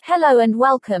Hello and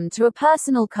welcome to a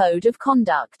personal code of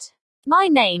conduct. My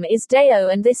name is Deo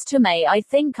and this time I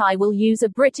think I will use a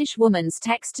British woman's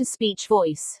text-to-speech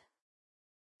voice.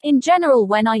 In general,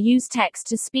 when I use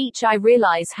text-to-speech I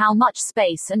realize how much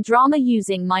space and drama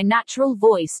using my natural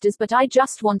voice does, but I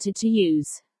just wanted to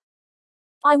use.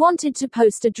 I wanted to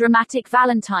post a dramatic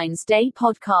Valentine's Day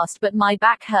podcast, but my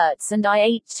back hurts and I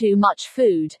ate too much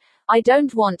food. I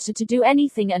don't want to do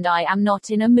anything and I am not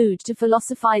in a mood to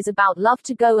philosophize about love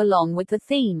to go along with the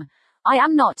theme. I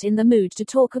am not in the mood to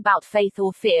talk about faith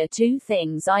or fear, two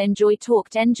things I enjoy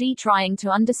talked ng trying to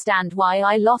understand why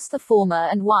I lost the former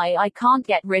and why I can't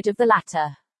get rid of the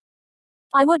latter.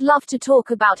 I would love to talk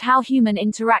about how human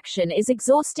interaction is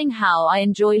exhausting, how I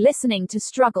enjoy listening to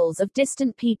struggles of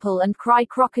distant people and cry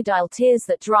crocodile tears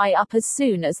that dry up as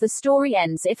soon as the story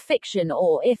ends, if fiction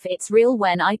or if it's real,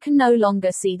 when I can no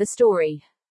longer see the story.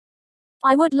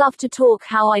 I would love to talk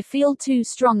how I feel too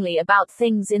strongly about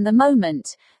things in the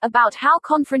moment, about how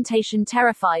confrontation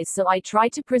terrifies, so I try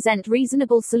to present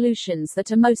reasonable solutions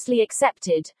that are mostly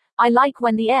accepted. I like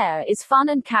when the air is fun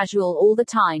and casual all the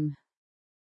time.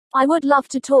 I would love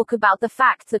to talk about the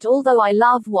fact that although I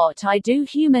love what I do,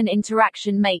 human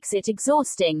interaction makes it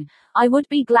exhausting. I would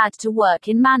be glad to work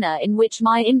in manner in which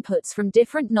my inputs from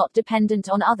different, not dependent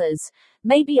on others.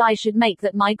 Maybe I should make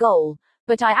that my goal.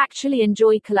 But I actually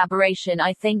enjoy collaboration.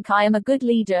 I think I am a good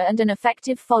leader and an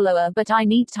effective follower, but I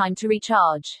need time to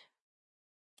recharge.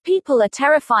 People are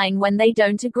terrifying when they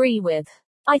don't agree with.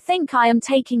 I think I am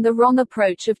taking the wrong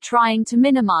approach of trying to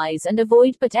minimize and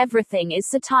avoid, but everything is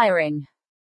so tiring.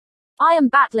 I am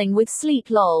battling with sleep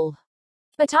lol.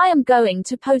 But I am going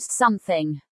to post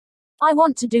something. I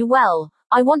want to do well.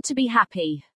 I want to be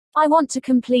happy. I want to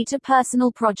complete a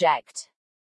personal project.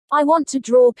 I want to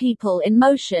draw people in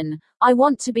motion. I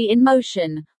want to be in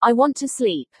motion. I want to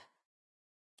sleep.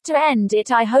 To end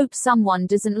it, I hope someone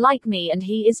doesn't like me and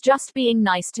he is just being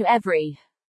nice to every.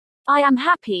 I am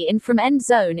happy in from end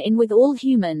zone in with all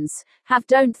humans.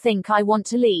 Don't think I want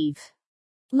to leave.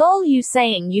 Lol, you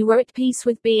saying you were at peace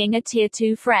with being a tier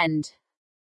 2 friend.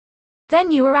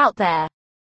 Then you were out there.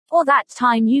 Or that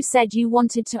time you said you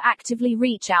wanted to actively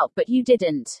reach out but you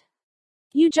didn't.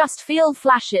 You just feel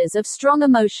flashes of strong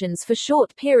emotions for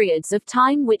short periods of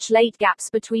time which late gaps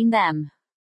between them.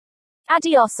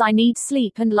 Adios, I need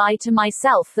sleep and lie to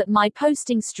myself that my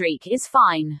posting streak is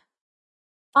fine.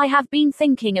 I have been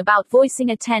thinking about voicing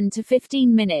a 10 to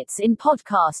 15 minutes in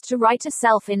podcast to write a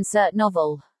self-insert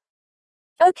novel.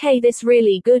 Okay, this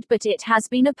really good, but it has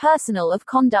been a personal of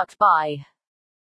conduct by